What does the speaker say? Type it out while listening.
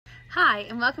Hi,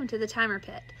 and welcome to the Timer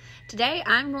Pit. Today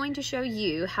I'm going to show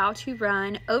you how to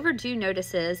run overdue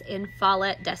notices in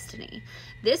Follett Destiny.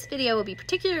 This video will be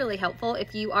particularly helpful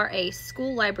if you are a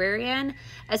school librarian,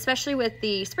 especially with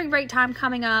the spring break time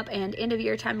coming up and end of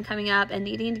year time coming up and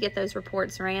needing to get those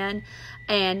reports ran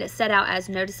and set out as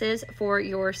notices for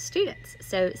your students.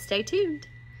 So stay tuned.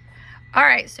 All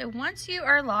right, so once you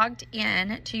are logged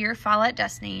in to your Follett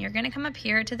Destiny, you're going to come up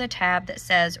here to the tab that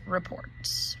says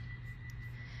Reports.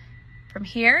 From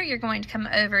here, you're going to come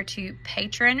over to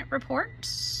Patron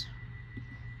Reports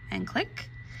and click.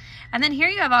 And then here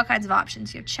you have all kinds of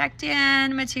options. You have checked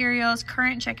in materials,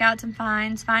 current checkouts and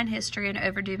fines, fine history, and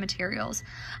overdue materials.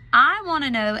 I want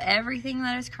to know everything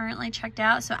that is currently checked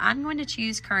out, so I'm going to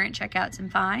choose current checkouts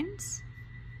and fines.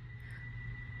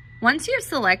 Once you've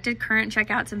selected current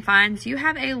checkouts and fines, you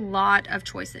have a lot of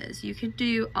choices. You can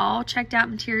do all checked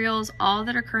out materials, all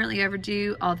that are currently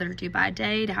overdue, all that are due by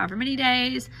date, however many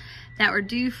days that were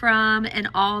due from, and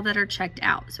all that are checked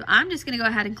out. So I'm just gonna go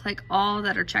ahead and click all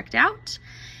that are checked out.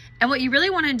 And what you really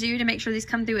wanna do to make sure these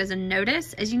come through as a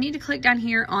notice is you need to click down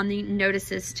here on the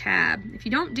Notices tab. If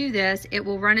you don't do this, it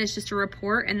will run as just a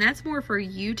report, and that's more for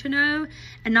you to know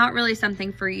and not really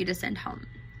something for you to send home.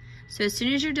 So as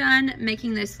soon as you're done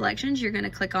making those selections, you're gonna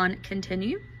click on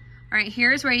Continue. All right,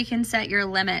 here's where you can set your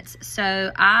limits.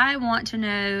 So I want to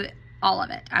know all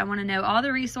of it. I wanna know all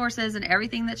the resources and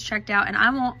everything that's checked out, and I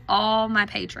want all my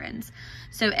patrons.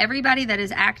 So everybody that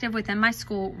is active within my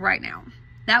school right now.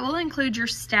 That will include your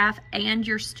staff and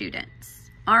your students.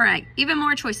 All right, even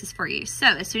more choices for you. So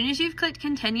as soon as you've clicked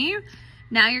Continue,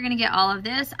 now you're gonna get all of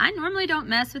this. I normally don't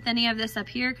mess with any of this up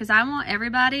here because I want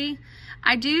everybody.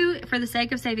 I do, for the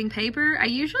sake of saving paper, I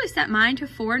usually set mine to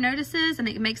 4 notices and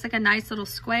it makes like a nice little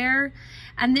square.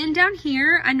 And then down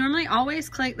here, I normally always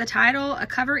click the title, a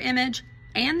cover image,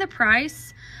 and the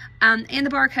price, and the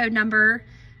barcode number,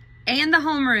 and the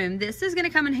homeroom. This is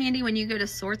gonna come in handy when you go to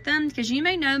sort them because you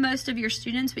may know most of your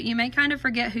students, but you may kind of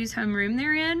forget whose homeroom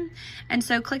they're in. And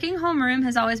so clicking homeroom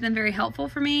has always been very helpful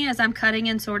for me as I'm cutting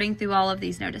and sorting through all of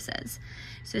these notices.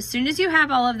 So as soon as you have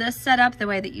all of this set up the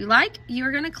way that you like,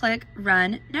 you're gonna click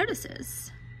Run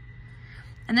Notices.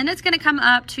 And then it's gonna come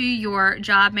up to your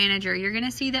job manager. You're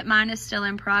gonna see that mine is still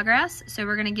in progress. So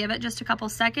we're gonna give it just a couple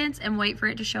seconds and wait for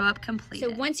it to show up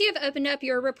completed. So once you've opened up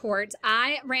your reports,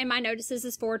 I ran my notices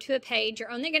as 4 to a page.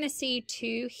 You're only gonna see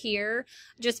 2 here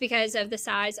just because of the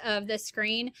size of the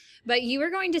screen. But you are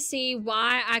going to see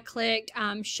why I clicked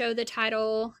show the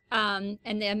title and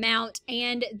the amount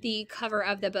and the cover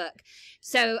of the book.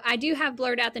 So I do have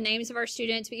blurred out the names of our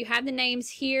students, but you have the names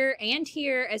here and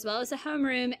here, as well as the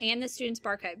homeroom and the student's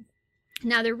barcode.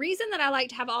 Now, the reason that I like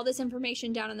to have all this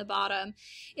information down on the bottom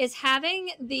is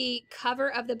having the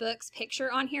cover of the book's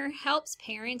picture on here helps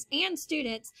parents and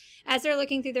students, as they're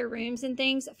looking through their rooms and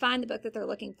things, find the book that they're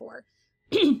looking for.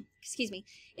 Excuse me.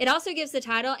 It also gives the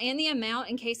title and the amount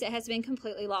in case it has been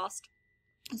completely lost.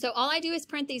 So all I do is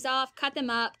print these off, cut them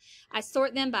up, I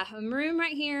sort them by homeroom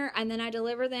right here, and then I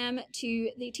deliver them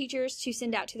to the teachers to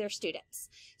send out to their students.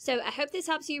 So I hope this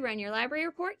helps you run your library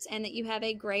reports and that you have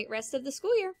a great rest of the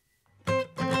school year.